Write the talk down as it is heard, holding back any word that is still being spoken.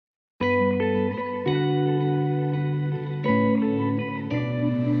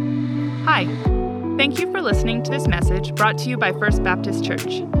Thank you for listening to this message brought to you by First Baptist Church.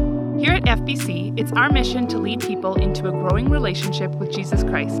 Here at FBC, it's our mission to lead people into a growing relationship with Jesus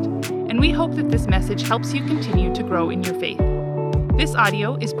Christ, and we hope that this message helps you continue to grow in your faith. This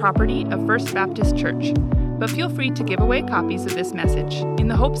audio is property of First Baptist Church, but feel free to give away copies of this message in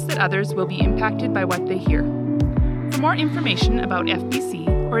the hopes that others will be impacted by what they hear. For more information about FBC,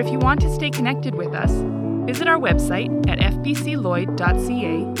 or if you want to stay connected with us, visit our website at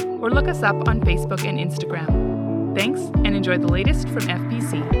fbcloyd.ca or look us up on Facebook and Instagram. Thanks, and enjoy the latest from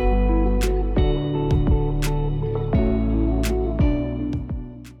FBC.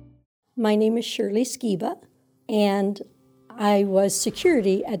 My name is Shirley Skiba, and I was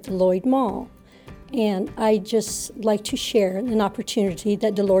security at the Lloyd Mall. And I just like to share an opportunity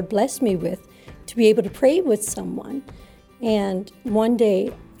that the Lord blessed me with to be able to pray with someone. And one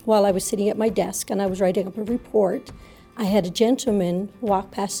day, while I was sitting at my desk and I was writing up a report, I had a gentleman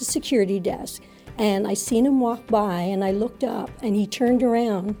walk past the security desk, and I seen him walk by, and I looked up, and he turned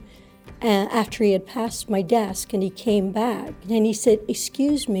around after he had passed my desk, and he came back, and he said,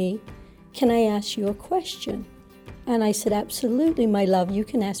 "Excuse me, can I ask you a question?" And I said, "Absolutely, my love, you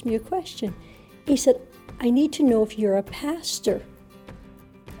can ask me a question." He said, "I need to know if you're a pastor."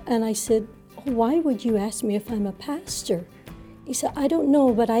 And I said, "Why would you ask me if I'm a pastor?" He said, "I don't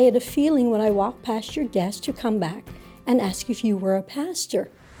know, but I had a feeling when I walked past your desk to come back and ask if you were a pastor."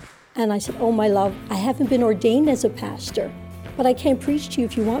 And I said, "Oh, my love, I haven't been ordained as a pastor, but I can preach to you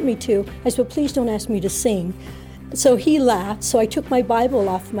if you want me to." I said, "Please don't ask me to sing." So he laughed. So I took my Bible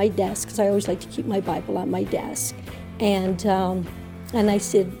off my desk, because I always like to keep my Bible on my desk. And I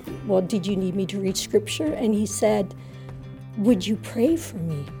said, "Well, did you need me to read scripture?" And he said, "Would you pray for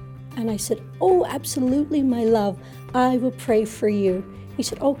me?" And I said, "Oh, absolutely, my love. I will pray for you." He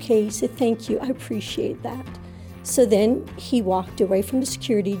said, "Okay." He said, "Thank you. I appreciate that." So then he walked away from the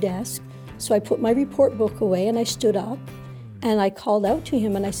security desk. So I put my report book away, and I stood up, and I called out to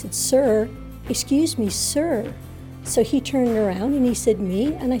him, and I said, "Sir, excuse me, sir." So he turned around, and he said,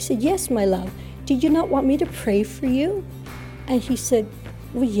 "Me?" And I said, "Yes, my love. Did you not want me to pray for you?" And he said,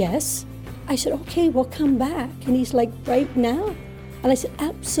 "Well, yes." I said, "Okay, well, come back." And he's like, "Right now?" And I said,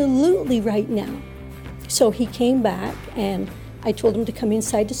 "Absolutely right now." So he came back, and I told him to come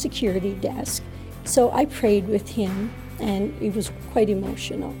inside the security desk. So I prayed with him, and it was quite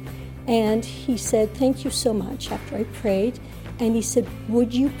emotional. And he said, "Thank you so much," after I prayed. And he said,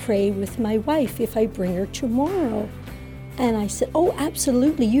 "Would you pray with my wife if I bring her tomorrow?" And I said, "Oh,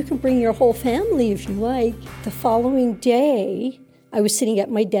 absolutely. You can bring your whole family if you like." The following day, I was sitting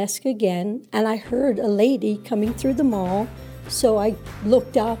at my desk again, and I heard a lady coming through the mall. So I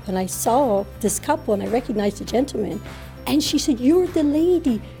looked up, and I saw this couple, and I recognized the gentleman. And she said, "You're the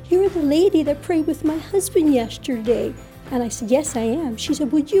lady that prayed with my husband yesterday." And I said, "Yes, I am." She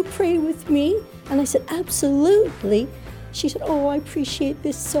said, "Would you pray with me?" And I said, "Absolutely." She said, "Oh, I appreciate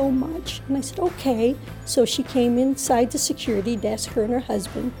this so much." And I said, "Okay." So she came inside the security desk, her and her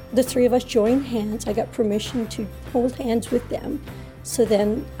husband. The three of us joined hands. I got permission to hold hands with them. So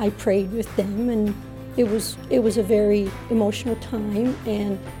then I prayed with them, and it was a very emotional time,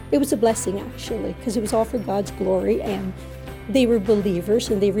 and it was a blessing, actually, because it was all for God's glory, and they were believers,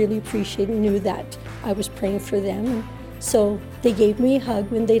 and they really appreciated and knew that I was praying for them. And so they gave me a hug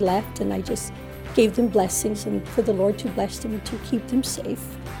when they left, and I just gave them blessings, and for the Lord to bless them and to keep them safe.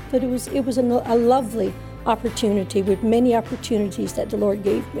 But it was a lovely opportunity, with many opportunities that the Lord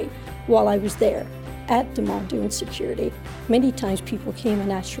gave me while I was there at the mall doing security. Many times people came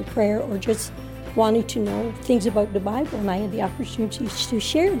and asked for prayer, or just wanting to know things about the Bible, and I had the opportunity to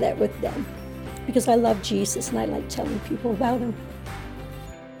share that with them, because I love Jesus and I like telling people about him.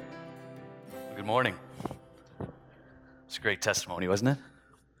 Good morning. It's a great testimony, wasn't it?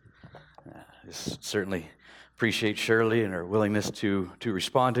 Just certainly appreciate Shirley and her willingness to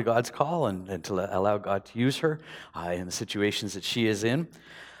respond to God's call and to allow God to use her in the situations that she is in.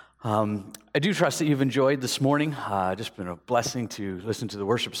 I do trust that you've enjoyed this morning. Just been a blessing to listen to the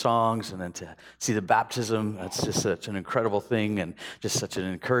worship songs and then to see the baptism. That's just such an incredible thing, and just such an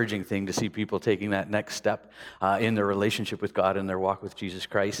encouraging thing to see people taking that next step in their relationship with God and their walk with Jesus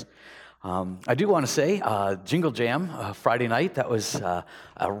Christ. I do want to say, Jingle Jam Friday night, that was a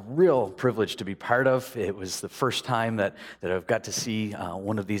real privilege to be part of. It was the first time that I've got to see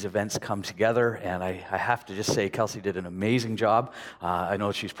one of these events come together, and I have to just say Kelsey did an amazing job. I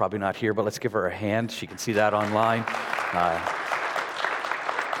know she's probably not here, but let's give her a hand. She can see that online.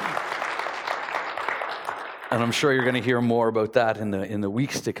 And I'm sure you're going to hear more about that in the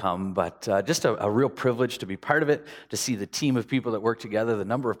weeks to come. But just a real privilege to be part of it, to see the team of people that work together, the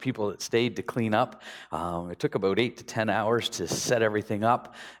number of people that stayed to clean up. It took about 8 to 10 hours to set everything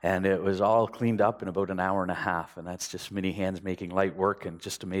up, and it was all cleaned up in about an hour and a half. And that's just many hands making light work, and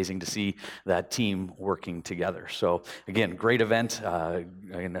just amazing to see that team working together. So again, great event,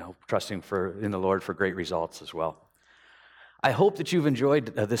 trusting in the Lord for great results as well. I hope that you've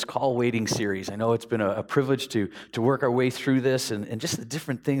enjoyed this call waiting series. I know it's been a privilege to work our way through this and just the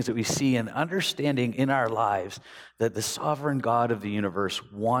different things that we see and understanding in our lives that the sovereign God of the universe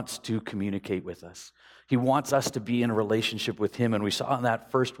wants to communicate with us. He wants us to be in a relationship with him. And we saw in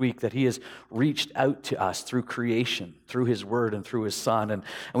that first week that he has reached out to us through creation, through his word and through his son. And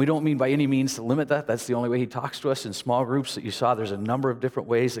we don't mean by any means to limit that. That's the only way he talks to us in small groups that you saw. There's a number of different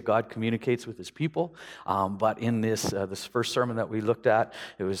ways that God communicates with his people. But in this first sermon that we looked at,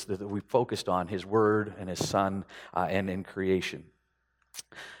 it was that we focused on his word and his son and in creation.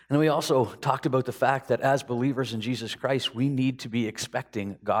 And we also talked about the fact that as believers in Jesus Christ, we need to be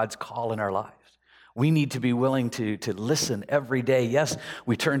expecting God's call in our lives. We need to be willing to listen every day. Yes,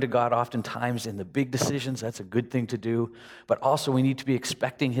 we turn to God oftentimes in the big decisions. That's a good thing to do. But also we need to be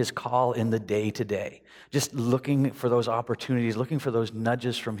expecting his call in the day-to-day. Just looking for those opportunities, looking for those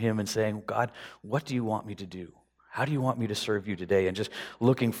nudges from him and saying, God, what do you want me to do? How do you want me to serve you today? And just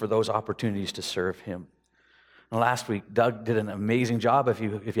looking for those opportunities to serve him. And last week, Doug did an amazing job. If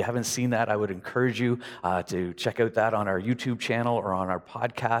you haven't seen that, I would encourage you to check out that on our YouTube channel or on our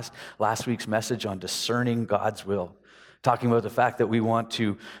podcast. Last week's message on discerning God's will, talking about the fact that we want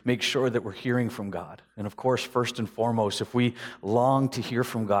to make sure that we're hearing from God. And of course, first and foremost, if we long to hear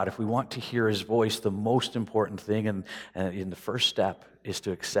from God, if we want to hear his voice, the most important thing and in the first step is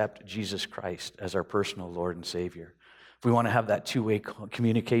to accept Jesus Christ as our personal Lord and Savior. If we want to have that two-way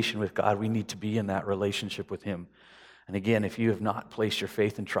communication with God, we need to be in that relationship with him. And again, if you have not placed your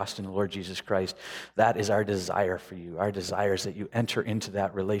faith and trust in the Lord Jesus Christ, that is our desire for you. Our desire is that you enter into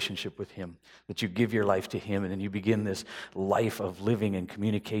that relationship with him, that you give your life to him, and then you begin this life of living in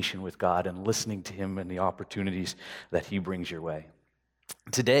communication with God and listening to him and the opportunities that he brings your way.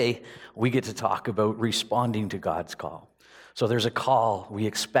 Today, we get to talk about responding to God's call. So there's a call, we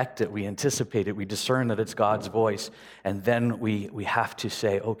expect it, we anticipate it, we discern that it's God's voice, and then we have to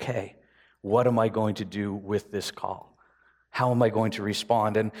say, okay, what am I going to do with this call? How am I going to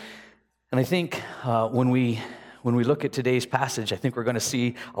respond? And I think when we look at today's passage, I think we're going to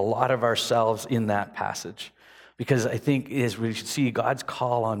see a lot of ourselves in that passage, because I think as we see God's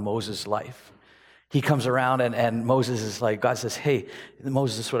call on Moses' life, he comes around and Moses is like, God says, hey,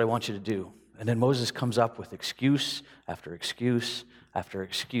 Moses, this is what I want you to do. And then Moses comes up with excuse after excuse after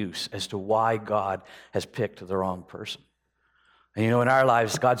excuse as to why God has picked the wrong person. And in our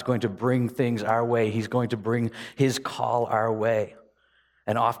lives, God's going to bring things our way. He's going to bring his call our way.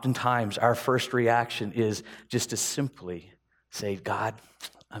 And oftentimes, our first reaction is just to simply say, God,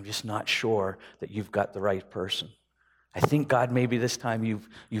 I'm just not sure that you've got the right person. I think, God, maybe this time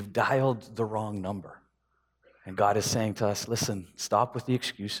you've dialed the wrong number. And God is saying to us, listen, stop with the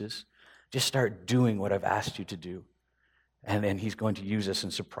excuses. Just start doing what I've asked you to do. And he's going to use us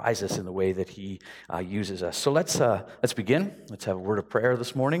and surprise us in the way that he uses us. So let's begin. Let's have a word of prayer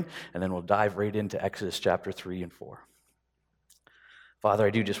this morning, and then we'll dive right into Exodus chapter 3 and 4. Father, I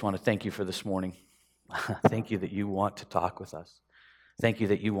do just want to thank you for this morning. Thank you that you want to talk with us. Thank you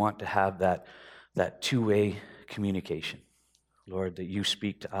that you want to have that two-way communication. Lord, that you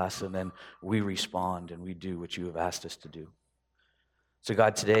speak to us, and then we respond and we do what you have asked us to do. So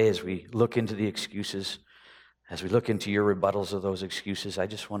God, today as we look into the excuses, as we look into your rebuttals of those excuses, I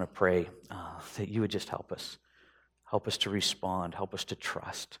just want to pray that you would just help us. Help us to respond, help us to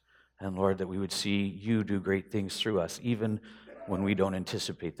trust. And Lord, that we would see you do great things through us, even when we don't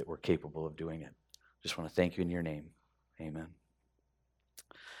anticipate that we're capable of doing it. Just want to thank you in your name. Amen.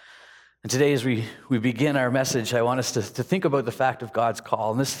 And today as we begin our message, I want us to think about the fact of God's call.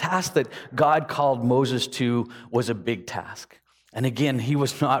 And this task that God called Moses to was a big task. And again, he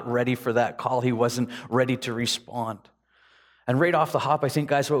was not ready for that call. He wasn't ready to respond. And right off the hop, I think,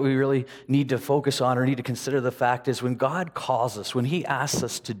 guys, what we really need to focus on or need to consider the fact is when God calls us, when he asks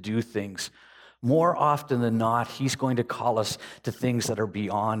us to do things, more often than not, he's going to call us to things that are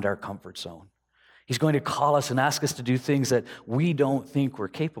beyond our comfort zone. He's going to call us and ask us to do things that we don't think we're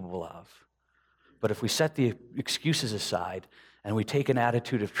capable of. But if we set the excuses aside and we take an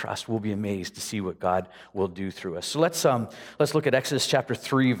attitude of trust, we'll be amazed to see what God will do through us. So let's look at Exodus chapter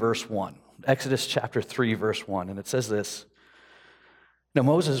 3, verse 1. Exodus chapter 3, verse 1, and it says this. Now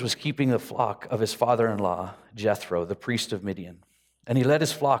Moses was keeping the flock of his father-in-law, Jethro, the priest of Midian. And he led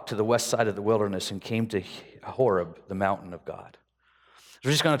his flock to the west side of the wilderness and came to Horeb, the mountain of God. So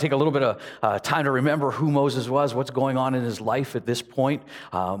we're just going to take a little bit of time to remember who Moses was, what's going on in his life at this point.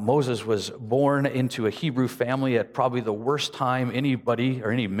 Moses was born into a Hebrew family at probably the worst time anybody,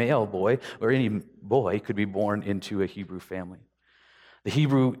 or any male boy, or any boy could be born into a Hebrew family. The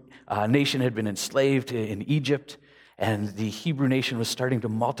Hebrew nation had been enslaved in Egypt, and the Hebrew nation was starting to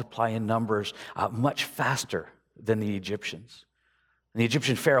multiply in numbers much faster than the Egyptians. And the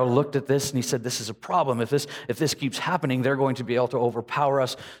Egyptian Pharaoh looked at this and he said, this is a problem. If this keeps happening, they're going to be able to overpower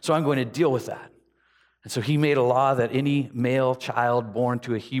us, so I'm going to deal with that. And so he made a law that any male child born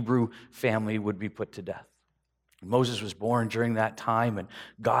to a Hebrew family would be put to death. Moses was born during that time, and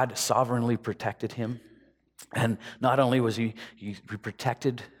God sovereignly protected him. And not only was he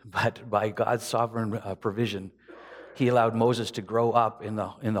protected, but by God's sovereign provision, he allowed Moses to grow up in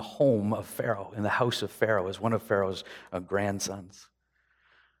the home of Pharaoh, in the house of Pharaoh, as one of Pharaoh's grandsons.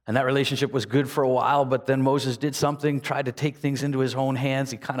 And that relationship was good for a while, but then Moses did something, tried to take things into his own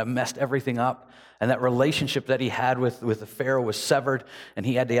hands. He kind of messed everything up. And that relationship that he had with the Pharaoh was severed, and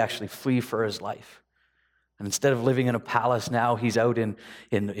he had to actually flee for his life. And instead of living in a palace, now he's out in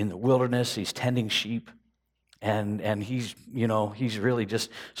the wilderness. He's tending sheep. And he's really just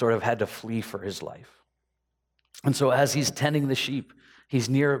sort of had to flee for his life. And so as he's tending the sheep, he's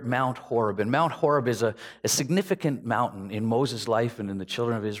near Mount Horeb. And Mount Horeb is a significant mountain in Moses' life and in the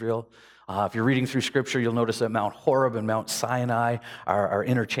children of Israel. If you're reading through Scripture, you'll notice that Mount Horeb and Mount Sinai are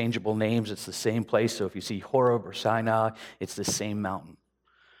interchangeable names. It's the same place. So if you see Horeb or Sinai, it's the same mountain.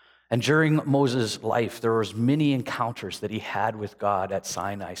 And during Moses' life, there was many encounters that he had with God at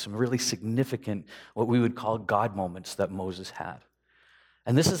Sinai, some really significant, what we would call God moments that Moses had.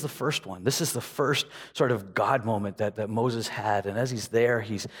 And this is the first one. This is the first sort of God moment that Moses had. And as he's there,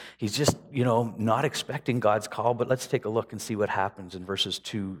 he's just, not expecting God's call. But let's take a look and see what happens in verses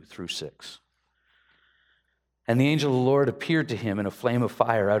 2 through 6. And the angel of the Lord appeared to him in a flame of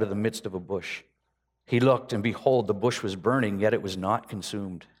fire out of the midst of a bush. He looked, and behold, the bush was burning, yet it was not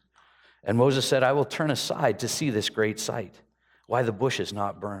consumed. And Moses said, I will turn aside to see this great sight, why the bush is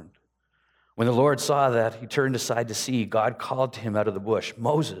not burned. When the Lord saw that, he turned aside to see. God called to him out of the bush,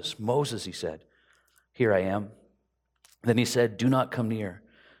 Moses, Moses, he said. Here I am. Then he said, do not come near.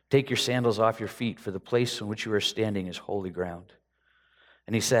 Take your sandals off your feet, for the place on which you are standing is holy ground.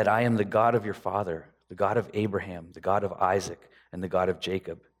 And he said, I am the God of your father, the God of Abraham, the God of Isaac, and the God of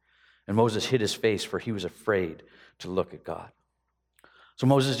Jacob. And Moses hid his face, for he was afraid to look at God. So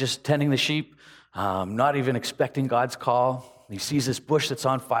Moses just tending the sheep, not even expecting God's call. He sees this bush that's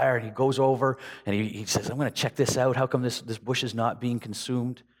on fire, and he goes over, and he says, I'm going to check this out. How come this bush is not being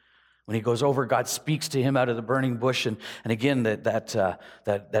consumed? When he goes over, God speaks to him out of the burning bush, and again, that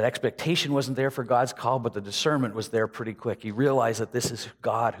expectation wasn't there for God's call, but the discernment was there pretty quick. He realized that this is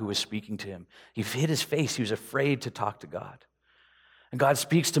God who was speaking to him. He hid his face. He was afraid to talk to God. And God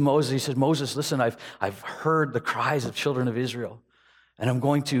speaks to Moses. He says, Moses, listen, I've heard the cries of children of Israel, and I'm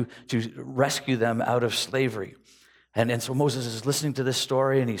going to rescue them out of slavery. And so Moses is listening to this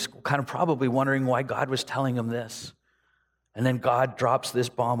story, and he's kind of probably wondering why God was telling him this. And then God drops this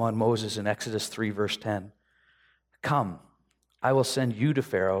bomb on Moses in Exodus 3, verse 10. Come, I will send you to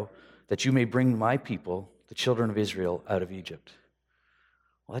Pharaoh, that you may bring my people, the children of Israel, out of Egypt.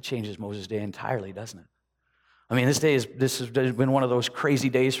 Well, that changes Moses' day entirely, doesn't it? I mean, this has been one of those crazy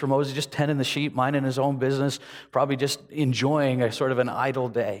days for Moses, just tending the sheep, minding his own business, probably just enjoying a sort of an idle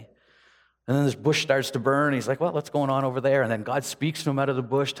day. And then this bush starts to burn. He's like, well, what's going on over there? And then God speaks to him out of the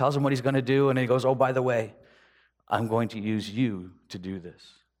bush, tells him what he's going to do. And he goes, oh, by the way, I'm going to use you to do this.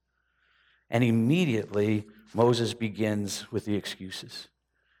 And immediately, Moses begins with the excuses.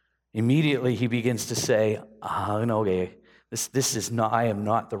 Immediately, he begins to say, okay, I am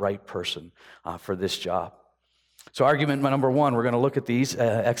not the right person for this job. So argument number one, we're going to look at these,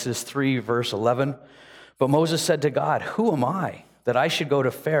 Exodus 3, verse 11. But Moses said to God, who am I that I should go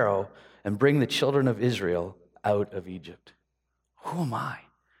to Pharaoh and bring the children of Israel out of Egypt? Who am I?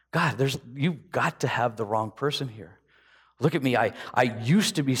 God, you've got to have the wrong person here. Look at me. I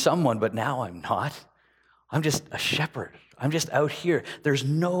used to be someone, but now I'm not. I'm just a shepherd. I'm just out here. There's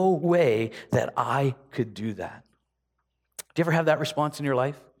no way that I could do that. Do you ever have that response in your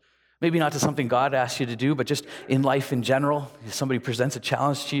life? Maybe not to something God asks you to do, but just in life in general. Somebody presents a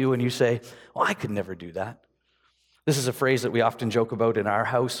challenge to you and you say, well, I could never do that. This is a phrase that we often joke about in our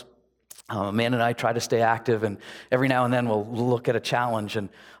house. Man and I try to stay active, and every now and then we'll look at a challenge and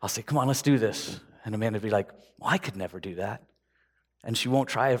I'll say, come on, let's do this. And Amanda would be like, well, I could never do that. And she won't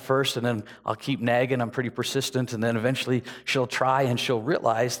try at first, and then I'll keep nagging. I'm pretty persistent, and then eventually she'll try and she'll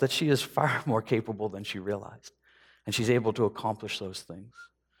realize that she is far more capable than she realized. and she's able to accomplish those things.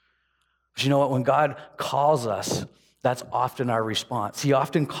 But you know what? When God calls us, that's often our response. He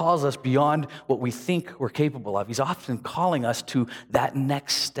often calls us beyond what we think we're capable of. He's often calling us to that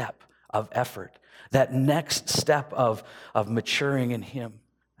next step of effort, that next step of maturing in Him.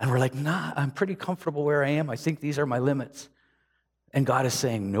 And we're like, nah, I'm pretty comfortable where I am. I think these are my limits. And God is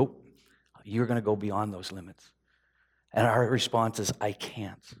saying, nope, you're going to go beyond those limits. And our response is, I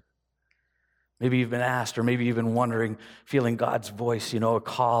can't. Maybe you've been asked, or maybe you've been wondering, feeling God's voice, a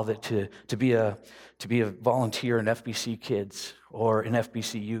call that to be a volunteer in FBC Kids or in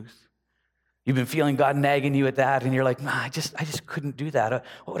FBC Youth. You've been feeling God nagging you at that, and you're like, nah, I just couldn't do that.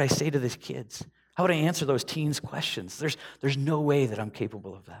 What would I say to these kids? How would I answer those teens' questions? There's no way that I'm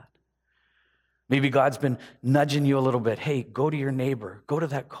capable of that. Maybe God's been nudging you a little bit. Hey, go to your neighbor, go to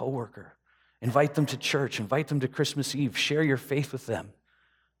that coworker, invite them to church, invite them to Christmas Eve, share your faith with them.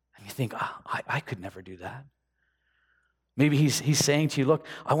 And you think, I could never do that. Maybe he's saying to you, look,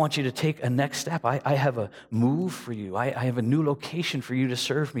 I want you to take a next step. I have a move for you. I have a new location for you to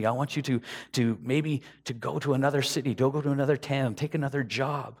serve me. I want you to maybe to go to another city, go to another town, take another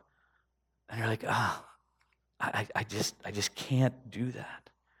job. And you're like, I just can't do that.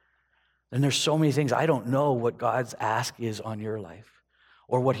 And there's so many things. I don't know what God's ask is on your life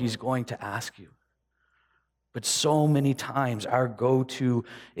or what He's going to ask you. But so many times our go-to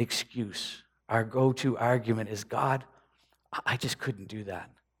excuse, our go-to argument is, God, I just couldn't do that.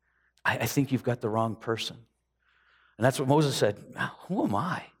 I think you've got the wrong person. And that's what Moses said. Who am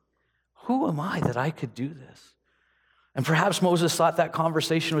I? Who am I that I could do this? And perhaps Moses thought that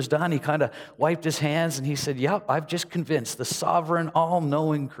conversation was done. He kind of wiped his hands and he said, yep, I've just convinced the sovereign,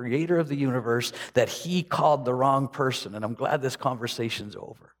 all-knowing creator of the universe that he called the wrong person. And I'm glad this conversation's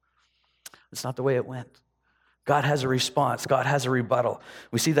over. It's not the way it went. God has a response. God has a rebuttal.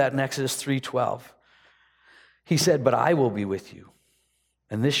 We see that in Exodus 3:12. He said, but I will be with you,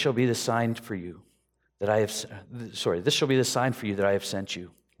 and this shall be the sign for you that I have, this shall be the sign for you that I have sent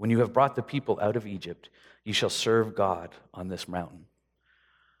you. When you have brought the people out of Egypt, you shall serve God on this mountain.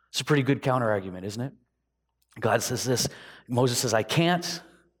 It's a pretty good counter-argument, isn't it? God says this. Moses says, I can't.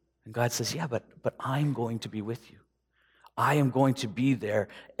 And God says, yeah, but I'm going to be with you. I am going to be there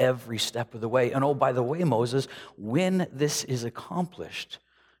every step of the way. And oh, by the way, Moses, when this is accomplished,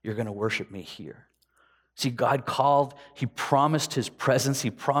 you're going to worship me here. See, God called, He promised His presence,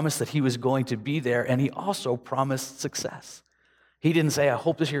 He promised that He was going to be there, and He also promised success. He didn't say, I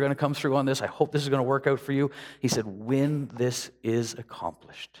hope you're going to come through on this, I hope this is going to work out for you. He said, when this is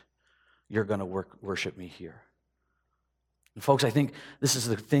accomplished, you're going to worship me here. And folks, I think this is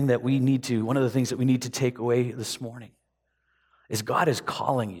the thing that we need to, one of the things that we need to take away this morning, is God is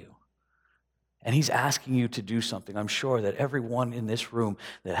calling you. And He's asking you to do something. I'm sure that everyone in this room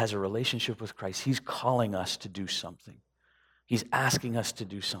that has a relationship with Christ, He's calling us to do something. He's asking us to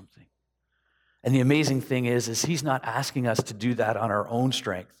do something. And the amazing thing is He's not asking us to do that on our own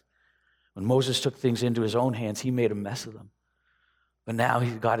strength. When Moses took things into his own hands, he made a mess of them. But now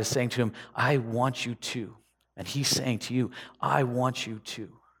God is saying to him, I want you to. And He's saying to you, I want you to.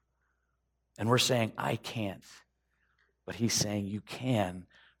 And we're saying, I can't. But He's saying, you can,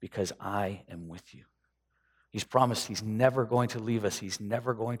 because I am with you. He's promised He's never going to leave us. He's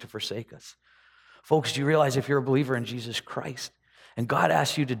never going to forsake us. Folks, do you realize if you're a believer in Jesus Christ and God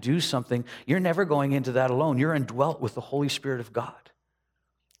asks you to do something, you're never going into that alone. You're indwelt with the Holy Spirit of God.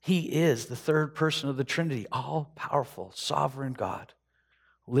 He is the third person of the Trinity, all-powerful, sovereign God,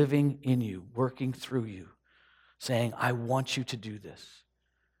 living in you, working through you, saying, I want you to do this.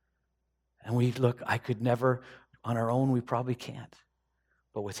 And I could never, on our own, we probably can't.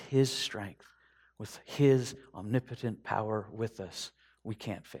 But with His strength, with His omnipotent power with us, we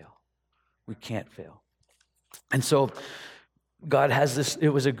can't fail. We can't fail. And so God has this, it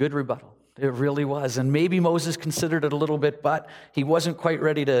was a good rebuttal. It really was. And maybe Moses considered it a little bit, but he wasn't quite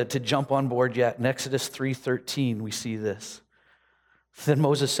ready to jump on board yet. In Exodus 3:13, we see this. Then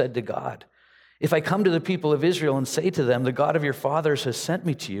Moses said to God, if I come to the people of Israel and say to them, the God of your fathers has sent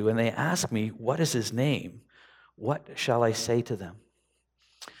me to you, and they ask me, what is His name? What shall I say to them?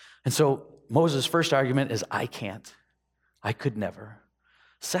 And so Moses' first argument is, I can't. I could never.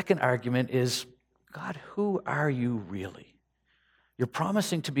 Second argument is, God, who are you really? You're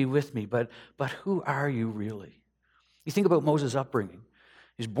promising to be with me, but who are you really? You think about Moses' upbringing.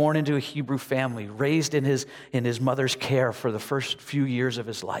 He's born into a Hebrew family, raised in his mother's care for the first few years of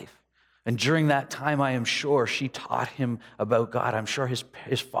his life. And during that time, I am sure she taught him about God. I'm sure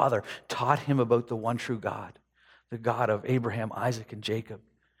his father taught him about the one true God, the God of Abraham, Isaac, and Jacob.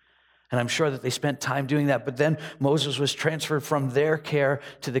 And I'm sure that they spent time doing that. But then Moses was transferred from their care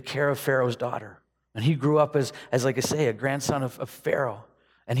to the care of Pharaoh's daughter. And he grew up as like I say, a grandson of Pharaoh.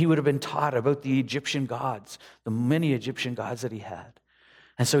 And he would have been taught about the Egyptian gods, the many Egyptian gods that he had.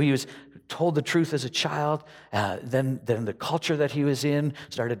 And so he was told the truth as a child. Then the culture that he was in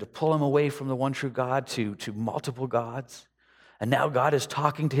started to pull him away from the one true God to multiple gods. And now God is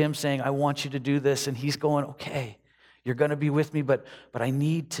talking to him saying, I want you to do this. And he's going, okay, you're going to be with me, but I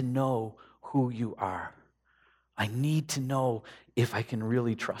need to know who you are. I need to know if I can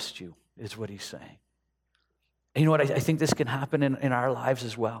really trust you, is what he's saying. And you know what? I think this can happen in our lives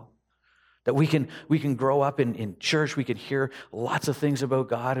as well. That we can grow up in church, we can hear lots of things about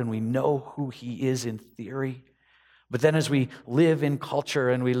God, and we know who he is in theory. But then as we live in culture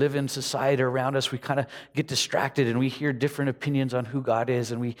and we live in society around us, we kind of get distracted and we hear different opinions on who God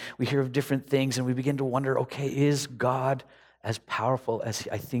is, and we hear of different things, and we begin to wonder, okay, is God as powerful as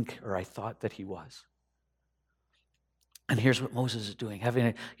I think or I thought that he was? And here's what Moses is doing.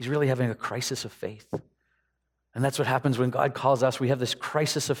 He's really having a crisis of faith. And that's what happens when God calls us. We have this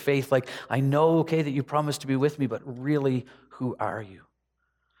crisis of faith, like, I know, okay, that you promised to be with me, but really, who are you?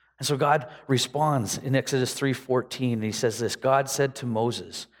 And so God responds in Exodus 3:14, and he says this, God said to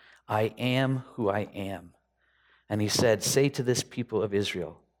Moses, I am who I am. And he said, say to this people of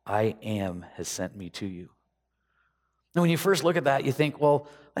Israel, I am has sent me to you. Now, when you first look at that, you think, well,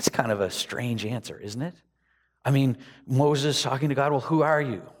 that's kind of a strange answer, isn't it? I mean, Moses talking to God, well, who are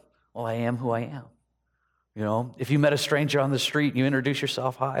you? Well, I am who I am. You know, if you met a stranger on the street and you introduce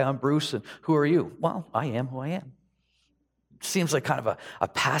yourself, hi, I'm Bruce, and who are you? Well, I am who I am. It seems like kind of a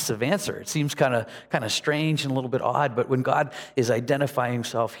passive answer. It seems kind of strange and a little bit odd, but when God is identifying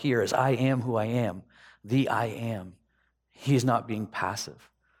himself here as I am who I am, the I am, he is not being passive.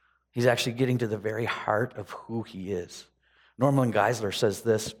 He's actually getting to the very heart of who he is. Norman Geisler says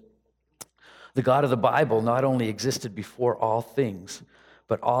this, the God of the Bible not only existed before all things,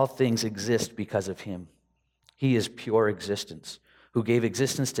 but all things exist because of him. He is pure existence, who gave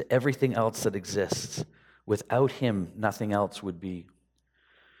existence to everything else that exists. Without him, nothing else would be.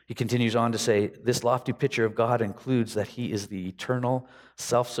 He continues on to say, this lofty picture of God includes that he is the eternal,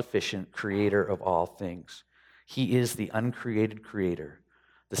 self-sufficient creator of all things. He is the uncreated creator,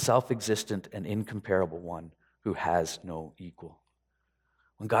 the self-existent and incomparable one who has no equal.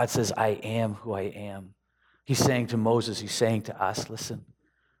 When God says, I am who I am, he's saying to Moses, he's saying to us, listen,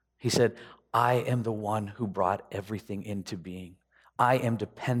 he said, I am the one who brought everything into being. I am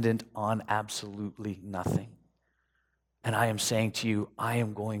dependent on absolutely nothing. And I am saying to you, I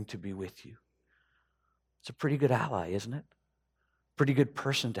am going to be with you. It's a pretty good ally, isn't it? Pretty good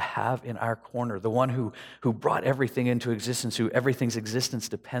person to have in our corner, the one who brought everything into existence, who everything's existence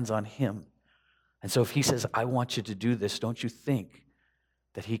depends on him. And so if he says, I want you to do this, don't you think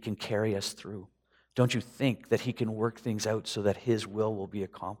that he can carry us through? Don't you think that he can work things out so that his will be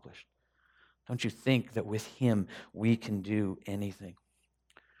accomplished? Don't you think that with him we can do anything?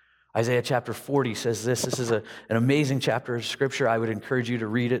 Isaiah chapter 40 says this. This is an amazing chapter of Scripture. I would encourage you to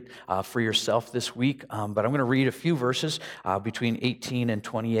read it for yourself this week. But I'm going to read a few verses between 18 and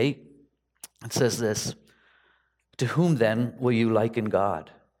 28. It says this, to whom then will you liken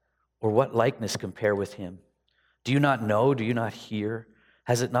God? Or what likeness compare with him? Do you not know? Do you not hear?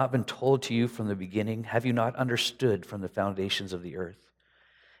 Has it not been told to you from the beginning? Have you not understood from the foundations of the earth?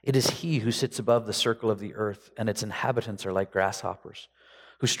 It is he who sits above the circle of the earth, and its inhabitants are like grasshoppers,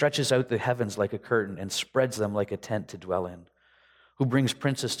 who stretches out the heavens like a curtain and spreads them like a tent to dwell in, who brings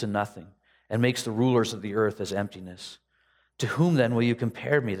princes to nothing and makes the rulers of the earth as emptiness. To whom then will you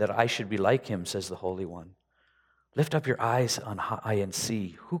compare me that I should be like him, says the Holy One? Lift up your eyes on high and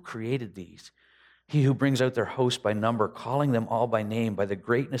see, who created these? He who brings out their host by number, calling them all by name, by the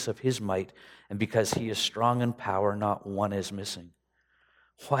greatness of his might, and because he is strong in power, not one is missing.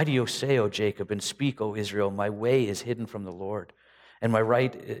 Why do you say, O Jacob, and speak, O Israel, my way is hidden from the Lord, and my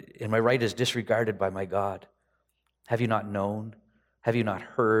right is disregarded by my God? Have you not known? Have you not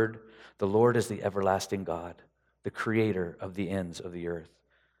heard? The Lord is the everlasting God, the creator of the ends of the earth.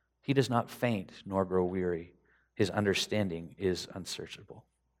 He does not faint nor grow weary. His understanding is unsearchable.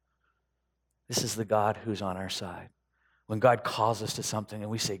 This is the God who's on our side. When God calls us to something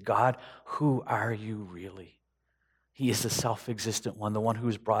and we say, God, who are you really? He is the self-existent one, the one who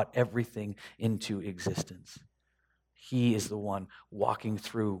has brought everything into existence. He is the one walking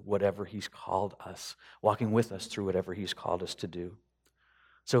through whatever he's called us, walking with us through whatever he's called us to do.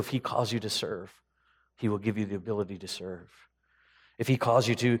 So if he calls you to serve, he will give you the ability to serve. If he calls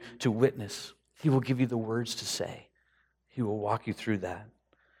you to witness, he will give you the words to say. He will walk you through that.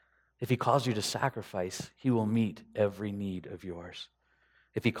 If he calls you to sacrifice, he will meet every need of yours.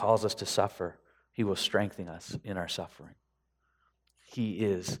 If he calls us to suffer, he will strengthen us in our suffering. He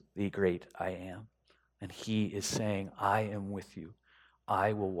is the great I am. And he is saying, I am with you.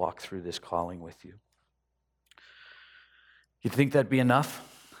 I will walk through this calling with you. You'd think that'd be enough,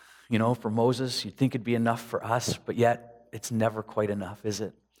 for Moses. You'd think it'd be enough for us, but yet it's never quite enough, is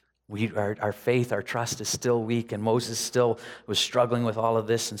it? Our faith, our trust is still weak, and Moses still was struggling with all of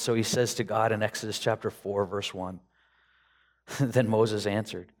this. And so he says to God in Exodus chapter 4, verse 1, Then Moses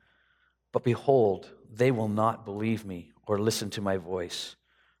answered, But behold, they will not believe me or listen to my voice,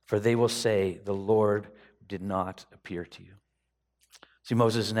 for they will say, the Lord did not appear to you. See,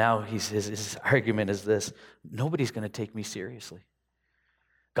 Moses now, his argument is this: nobody's going to take me seriously.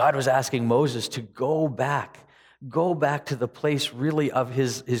 God was asking Moses to go back to the place really of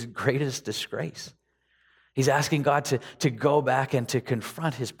his greatest disgrace. He's asking God to go back and to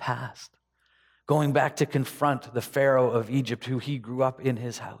confront his past, going back to confront the Pharaoh of Egypt who he grew up in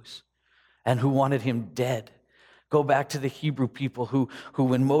his house and who wanted him dead. Go back to the Hebrew people who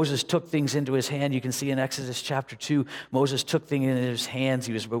when Moses took things into his hand, you can see in Exodus chapter 2, Moses took things into his hands.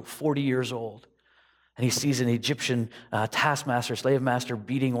 He was about 40 years old. And he sees an Egyptian slave master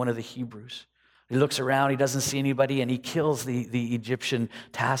beating one of the Hebrews. He looks around, he doesn't see anybody, and he kills the Egyptian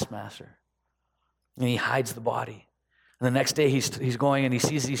taskmaster. And he hides the body. And the next day he's going and he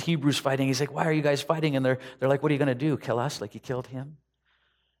sees these Hebrews fighting. He's like, why are you guys fighting? And they're like, what are you going to do? Kill us like you killed him?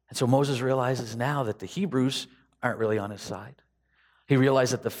 And so Moses realizes now that the Hebrews aren't really on his side. He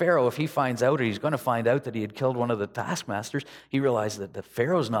realized that the Pharaoh, if he finds out, or he's going to find out that he had killed one of the taskmasters, he realized that the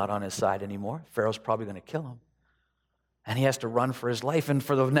Pharaoh's not on his side anymore. Pharaoh's probably going to kill him. And he has to run for his life. And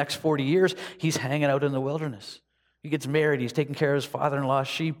for the next 40 years, he's hanging out in the wilderness. He gets married. He's taking care of his father-in-law's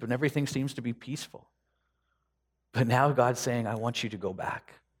sheep, and everything seems to be peaceful. But now God's saying, I want you to go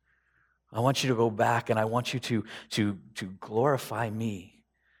back. I want you to go back, and I want you to glorify me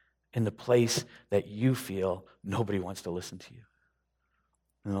in the place that you feel nobody wants to listen to you.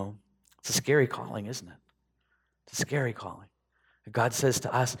 It's a scary calling, isn't it? It's a scary calling. God says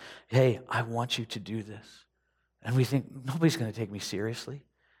to us, hey, I want you to do this. And we think, nobody's going to take me seriously.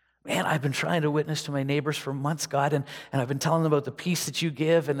 Man, I've been trying to witness to my neighbors for months, God, and I've been telling them about the peace that you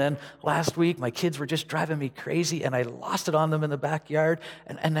give. And then last week, my kids were just driving me crazy, and I lost it on them in the backyard.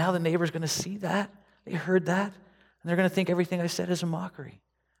 And now the neighbor's going to see that. They heard that, and they're going to think everything I said is a mockery.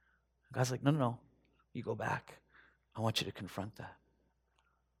 God's like, no, you go back. I want you to confront that.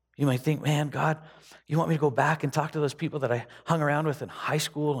 You might think, man, God, you want me to go back and talk to those people that I hung around with in high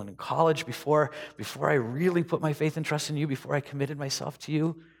school and in college before I really put my faith and trust in you, before I committed myself to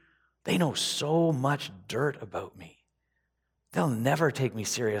you? They know so much dirt about me. They'll never take me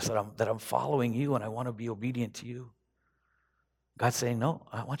serious that I'm following you and I want to be obedient to you. God's saying, no,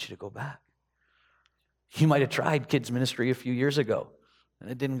 I want you to go back. You might have tried kids ministry a few years ago, and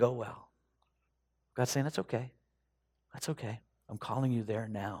it didn't go well. God's saying, that's okay. That's okay. I'm calling you there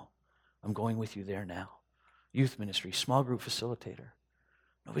now. I'm going with you there now. Youth ministry, small group facilitator.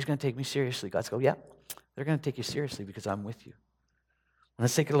 Nobody's going to take me seriously. God's going, yeah, they're going to take you seriously because I'm with you. And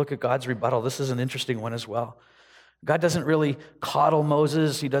let's take a look at God's rebuttal. This is an interesting one as well. God doesn't really coddle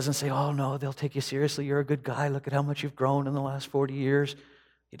Moses. He doesn't say, oh, no, they'll take you seriously. You're a good guy. Look at how much you've grown in the last 40 years.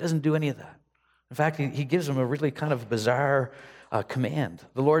 He doesn't do any of that. In fact, he gives him a really kind of bizarre command.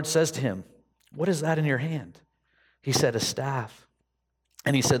 The Lord says to him, what is that in your hand? He said, a staff.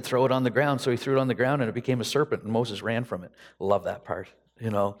 And he said, throw it on the ground. So he threw it on the ground and it became a serpent, and Moses ran from it. Love that part.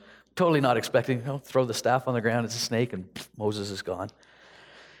 Totally not expecting, throw the staff on the ground, it's a snake, and Moses is gone.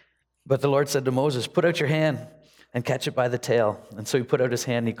 But the Lord said to Moses, put out your hand and catch it by the tail. And so he put out his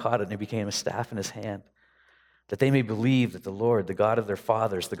hand, and he caught it, and it became a staff in his hand, that they may believe that the Lord, the God of their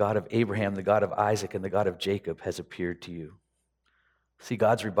fathers, the God of Abraham, the God of Isaac, and the God of Jacob has appeared to you. See,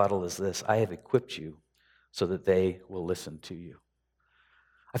 God's rebuttal is this: I have equipped you so that they will listen to you.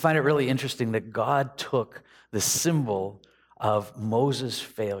 I find it really interesting that God took the symbol of Moses'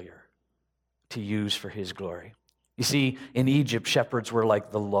 failure to use for his glory. You see, in Egypt, shepherds were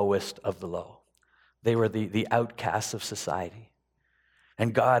like the lowest of the low. They were the outcasts of society.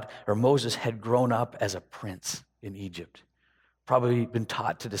 And Moses had grown up as a prince in Egypt, probably been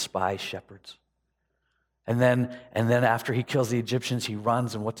taught to despise shepherds. And then after he kills the Egyptians, he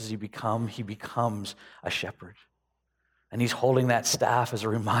runs, and what does he become? He becomes a shepherd. And he's holding that staff as a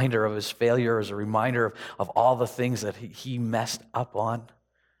reminder of his failure, as a reminder of all the things that he messed up on.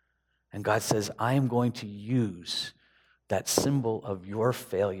 And God says, I am going to use that symbol of your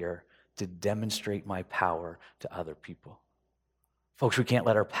failure to demonstrate my power to other people. Folks, we can't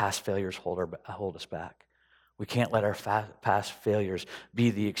let our past failures hold us back. We can't let our past failures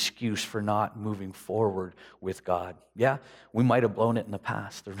be the excuse for not moving forward with God. Yeah, we might have blown it in the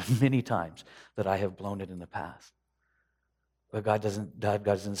past. There have been many times that I have blown it in the past. But God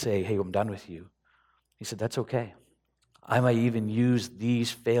doesn't say, hey, I'm done with you. He said, that's okay. I might even use these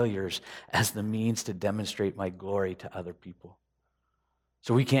failures as the means to demonstrate my glory to other people.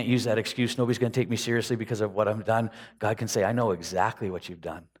 So we can't use that excuse, nobody's going to take me seriously because of what I've done. God can say, I know exactly what you've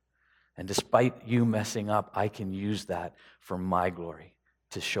done. And despite you messing up, I can use that for my glory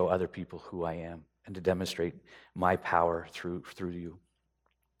to show other people who I am and to demonstrate my power through you.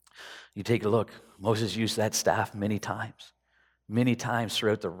 You take a look, Moses used that staff many times. Many times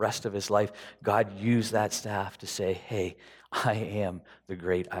throughout the rest of his life, God used that staff to say, hey, I am the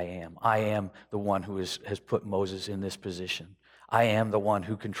great I am. I am the one who has put Moses in this position. I am the one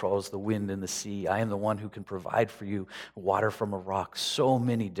who controls the wind and the sea. I am the one who can provide for you water from a rock. So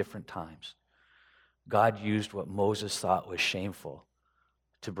many different times. God used what Moses thought was shameful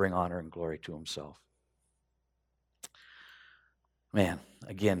to bring honor and glory to himself. Man,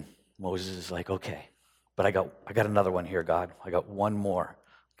 again, Moses is like, okay, but I got another one here, God. I got one more.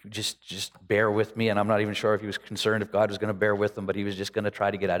 Just bear with me. And I'm not even sure if he was concerned if God was going to bear with him, but he was just going to try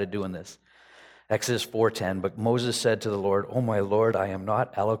to get out of doing this. Exodus 4:10, but Moses said to the Lord, oh my Lord, I am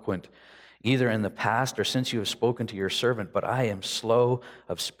not eloquent, either in the past or since you have spoken to your servant, but I am slow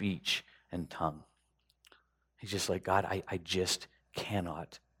of speech and tongue. He's just like, God, I just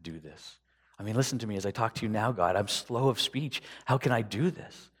cannot do this. I mean, listen to me as I talk to you now, God. I'm slow of speech. How can I do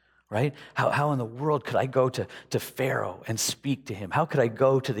this? Right? How in the world could I go to Pharaoh and speak to him? How could I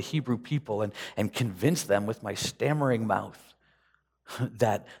go to the Hebrew people and convince them with my stammering mouth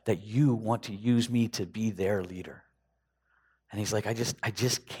that you want to use me to be their leader? And he's like, I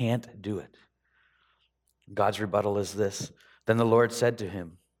just can't do it. God's rebuttal is this. Then the Lord said to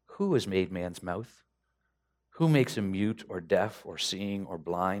him, who has made man's mouth? Who makes him mute or deaf or seeing or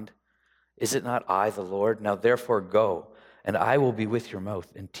blind? Is it not I, the Lord? Now therefore go, and I will be with your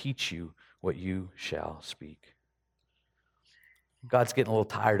mouth and teach you what you shall speak. God's getting a little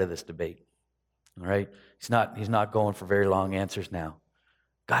tired of this debate, all right? He's not going for very long answers now.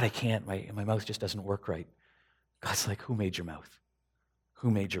 God, I can't. My mouth just doesn't work right. God's like, who made your mouth?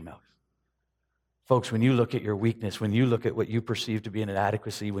 Who made your mouth? Folks, when you look at your weakness, when you look at what you perceive to be an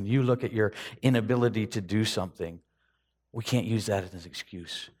inadequacy, when you look at your inability to do something, we can't use that as an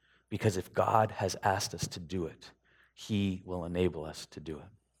excuse, because if God has asked us to do it, he will enable us to do it.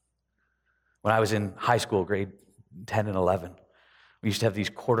 When I was in high school, grade 10 and 11, we used to have these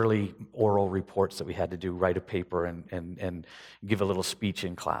quarterly oral reports that we had to do, write a paper and give a little speech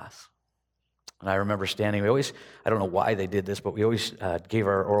in class. And I remember standing, I don't know why they did this, but we always gave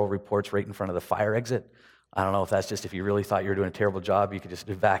our oral reports right in front of the fire exit. I don't know if that's just if you really thought you were doing a terrible job, you could just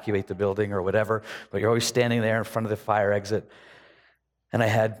evacuate the building or whatever, but you're always standing there in front of the fire exit. And I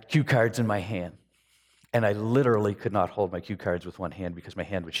had cue cards in my hand. And I literally could not hold my cue cards with one hand because my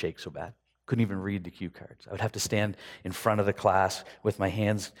hand would shake so bad. Couldn't even read the cue cards. I would have to stand in front of the class with my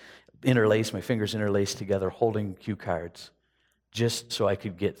hands interlaced, my fingers interlaced together, holding cue cards, just so I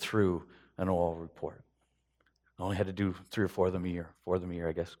could get through an oral report. I only had to do 3 or 4 of them a year,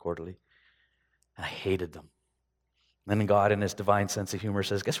 I guess, quarterly. And I hated them. And then God, in his divine sense of humor,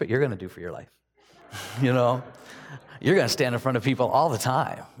 says, guess what you're going to do for your life? You know? You're going to stand in front of people all the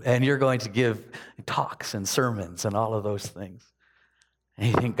time, and you're going to give talks and sermons and all of those things. And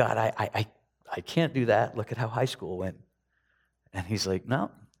you think, God, I can't do that. Look at how high school went. And he's like, no,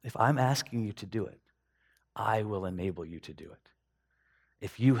 if I'm asking you to do it, I will enable you to do it.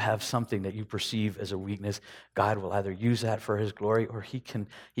 If you have something that you perceive as a weakness, God will either use that for his glory or he can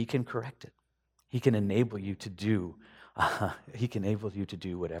correct it. He can enable you to do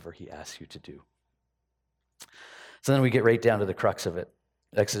whatever he asks you to do. So then we get right down to the crux of it.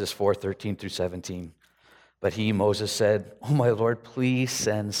 Exodus 4:13 through 17. But he, Moses, said, oh my Lord, please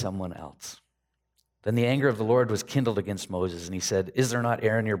send someone else. Then the anger of the Lord was kindled against Moses, and he said, is there not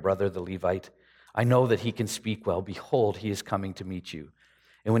Aaron your brother, the Levite? I know that he can speak well. Behold, he is coming to meet you.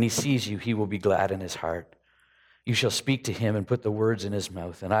 And when he sees you, he will be glad in his heart. You shall speak to him and put the words in his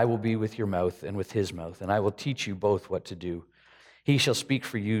mouth, and I will be with your mouth and with his mouth, and I will teach you both what to do. He shall speak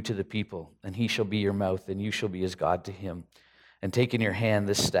for you to the people, and he shall be your mouth, and you shall be as God to him. And take in your hand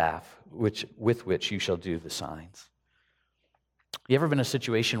this staff, with which you shall do the signs. You ever been in a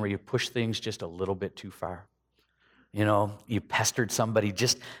situation where you push things just a little bit too far? You know, you pestered somebody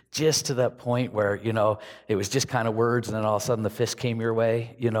just to that point where, you know, it was just kind of words, and then all of a sudden the fist came your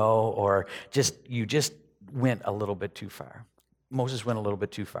way, you know, or you just went a little bit too far. Moses went a little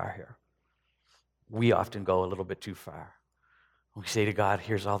bit too far here. We often go a little bit too far. We say to God,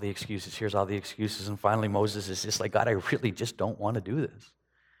 here's all the excuses, and finally Moses is just like, God, I really just don't want to do this.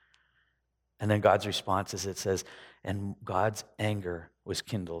 And then God's response is, it says, and God's anger was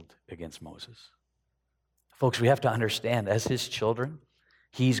kindled against Moses. Folks, we have to understand, as his children,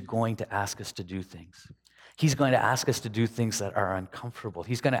 He's going to ask us to do things. He's going to ask us to do things that are uncomfortable.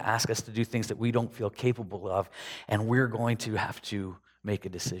 He's going to ask us to do things that we don't feel capable of, and we're going to have to make a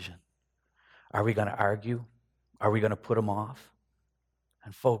decision. Are we going to argue? Are we going to put him off?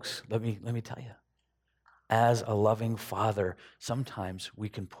 And folks, let me tell you, as a loving father, sometimes we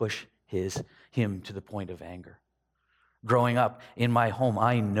can push him to the point of anger. Growing up in my home,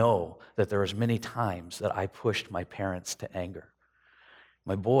 I know that there was many times that I pushed my parents to anger.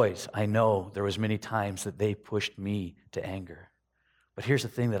 My boys, I know there was many times that they pushed me to anger. But here's the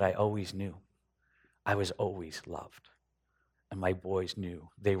thing that I always knew. I was always loved. And my boys knew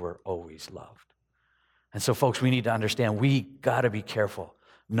they were always loved. And so, folks, we need to understand we got to be careful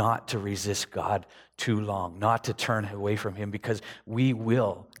not to resist God too long, not to turn away from him, because we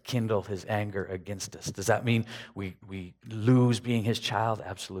will kindle his anger against us. Does that mean we lose being his child?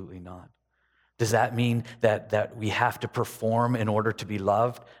 Absolutely not. Does that mean that we have to perform in order to be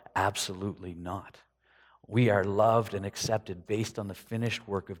loved? Absolutely not. We are loved and accepted based on the finished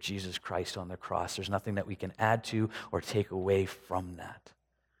work of Jesus Christ on the cross. There's nothing that we can add to or take away from that.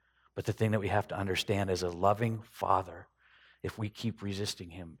 But the thing that we have to understand as a loving father, if we keep resisting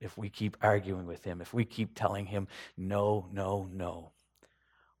him, if we keep arguing with him, if we keep telling him no, no, no,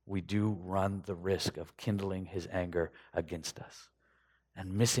 we do run the risk of kindling his anger against us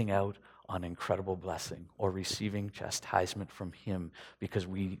and missing out on incredible blessing or receiving chastisement from him because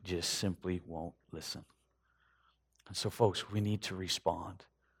we just simply won't listen. And so, folks, we need to respond.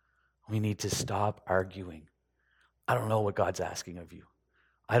 We need to stop arguing. I don't know what God's asking of you.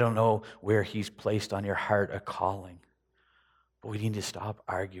 I don't know where he's placed on your heart a calling. But we need to stop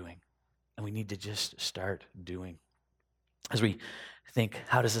arguing, and we need to just start doing. As we think,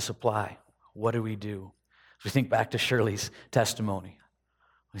 how does this apply? What do we do? As we think back to Shirley's testimony,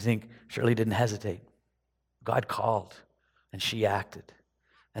 we think Shirley didn't hesitate. God called, and she acted.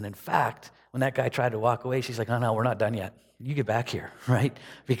 And in fact, when that guy tried to walk away, she's like, no, we're not done yet. You get back here, right?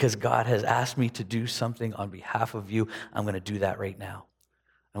 Because God has asked me to do something on behalf of you. I'm going to do that right now.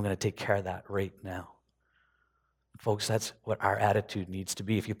 I'm going to take care of that right now. Folks, that's what our attitude needs to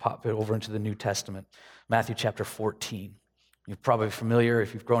be. If you pop it over into the New Testament, Matthew chapter 14. You're probably familiar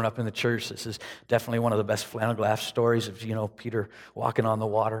if you've grown up in the church. This is definitely one of the best flannel graph stories of, Peter walking on the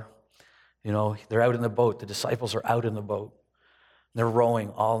water. They're out in the boat. The disciples are out in the boat. They're rowing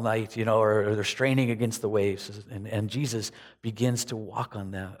all night, or they're straining against the waves. And Jesus begins to walk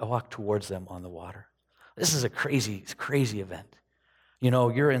towards them on the water. This is a crazy event.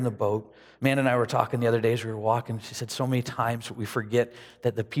 You're in the boat. Man and I were talking the other day as we were walking. She said so many times we forget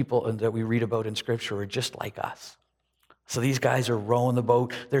that the people that we read about in Scripture are just like us. So these guys are rowing the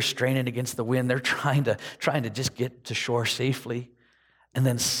boat. They're straining against the wind. They're trying to just get to shore safely. And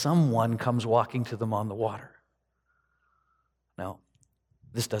then someone comes walking to them on the water. Now,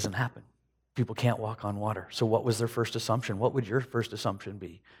 this doesn't happen. People can't walk on water. So what was their first assumption? What would your first assumption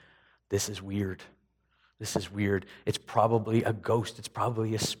be? This is weird. This is weird. It's probably a ghost. It's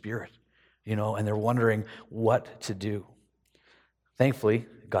probably a spirit, and they're wondering what to do. Thankfully,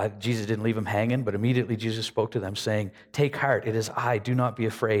 Jesus didn't leave them hanging, but immediately Jesus spoke to them saying, "Take heart, it is I, do not be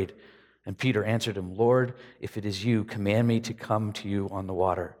afraid." And Peter answered him, "Lord, if it is you, command me to come to you on the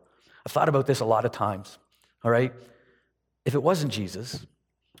water." I've thought about this a lot of times, all right? If it wasn't Jesus,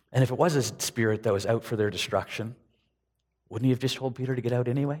 and if it was a spirit that was out for their destruction, wouldn't he have just told Peter to get out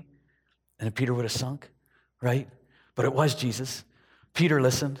anyway? And then Peter would have sunk, right? But it was Jesus. Peter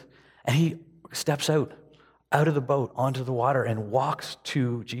listened, and he steps out of the boat onto the water and walks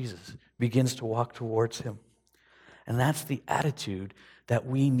to Jesus, begins to walk towards him. And that's the attitude that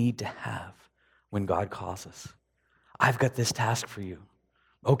we need to have when God calls us. I've got this task for you.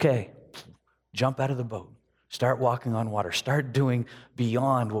 Okay, jump out of the boat. Start walking on water. Start doing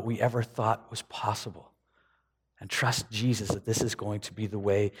beyond what we ever thought was possible. And trust Jesus that this is going to be the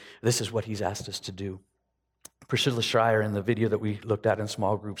way, this is what he's asked us to do. Priscilla Schreier, in the video that we looked at in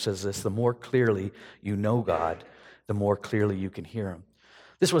small group, says this: the more clearly you know God, the more clearly you can hear him.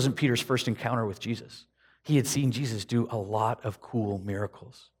 This wasn't Peter's first encounter with Jesus. He had seen Jesus do a lot of cool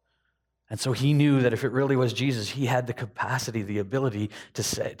miracles. And so he knew that if it really was Jesus, he had the capacity, the ability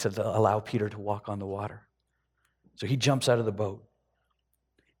to allow Peter to walk on the water. So he jumps out of the boat.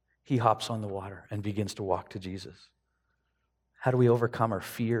 He hops on the water and begins to walk to Jesus. How do we overcome our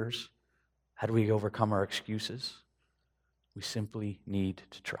fears? How do we overcome our excuses? We simply need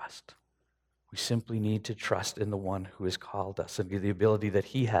to trust. We simply need to trust in the one who has called us and the ability that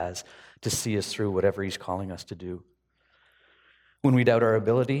he has to see us through whatever he's calling us to do. When we doubt our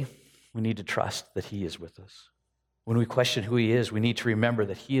ability, we need to trust that he is with us. When we question who he is, we need to remember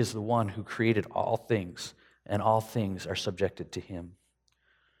that he is the one who created all things, and all things are subjected to him.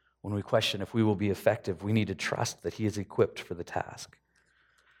 When we question if we will be effective, we need to trust that he is equipped for the task.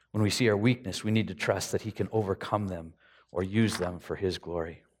 When we see our weakness, we need to trust that he can overcome them or use them for his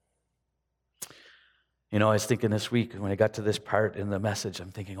glory. I was thinking this week, when I got to this part in the message,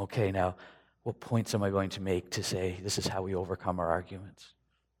 I'm thinking, okay, now, what points am I going to make to say this is how we overcome our arguments?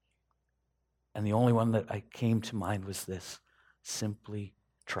 And the only one that I came to mind was this: simply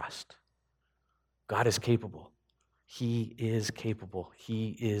trust. God is capable. He is capable.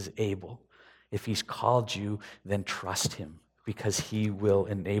 He is able. If he's called you, then trust him, because he will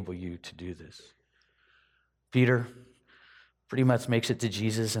enable you to do this. Peter pretty much makes it to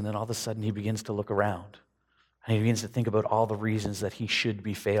Jesus, and then all of a sudden he begins to look around. And he begins to think about all the reasons that he should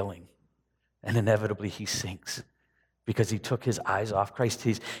be failing. And inevitably he sinks because he took his eyes off Christ.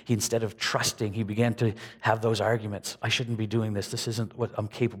 He instead of trusting, he began to have those arguments. I shouldn't be doing this. This isn't what I'm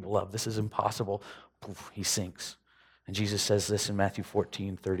capable of. This is impossible. Poof, he sinks. And Jesus says this in Matthew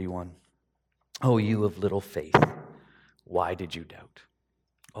 14:31. Oh, you of little faith, why did you doubt?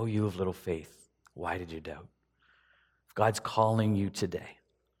 Oh, you of little faith, why did you doubt? If God's calling you today,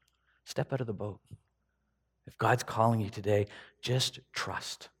 step out of the boat. If God's calling you today, just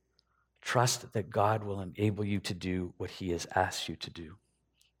trust. Trust that God will enable you to do what he has asked you to do.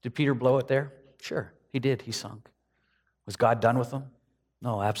 Did Peter blow it there? Sure, he did. He sunk. Was God done with him?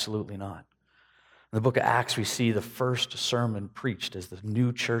 No, absolutely not. In the book of Acts, we see the first sermon preached as the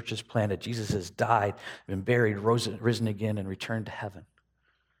new church is planted. Jesus has died, been buried, risen again, and returned to heaven.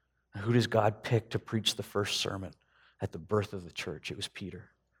 And who does God pick to preach the first sermon at the birth of the church? It was Peter.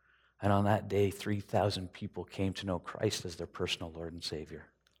 And on that day, 3,000 people came to know Christ as their personal Lord and Savior.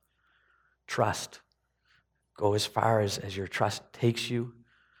 Trust. Go as far as your trust takes you.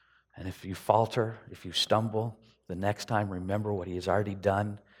 And if you falter, if you stumble, the next time remember what he has already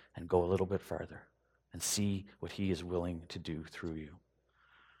done and go a little bit further and see what he is willing to do through you.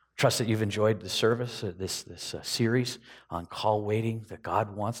 Trust that you've enjoyed the service, this series on call waiting, that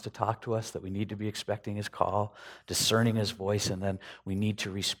God wants to talk to us, that we need to be expecting his call, discerning his voice, and then we need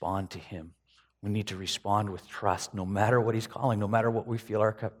to respond to him. We need to respond with trust, no matter what he's calling, no matter what we feel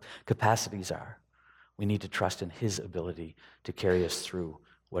our capacities are. We need to trust in his ability to carry us through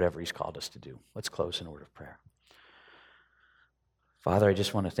whatever he's called us to do. Let's close in a word of prayer. Father, I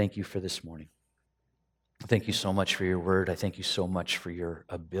just want to thank you for this morning. Thank you so much for your word. I thank you so much for your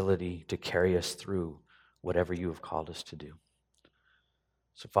ability to carry us through whatever you have called us to do.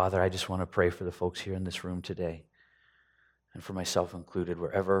 So, Father, I just want to pray for the folks here in this room today, and for myself included,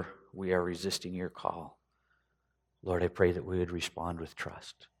 wherever we are resisting your call. Lord, I pray that we would respond with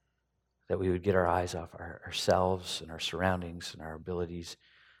trust, that we would get our eyes off ourselves and our surroundings and our abilities,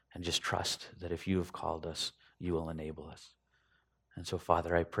 and just trust that if you have called us, you will enable us. And so,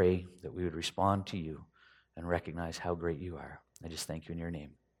 Father, I pray that we would respond to you and recognize how great you are. I just thank you in your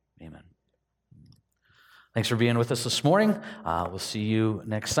name. Amen. Thanks for being with us this morning. We'll see you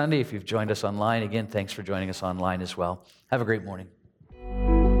next Sunday. If you've joined us online, again, thanks for joining us online as well. Have a great morning.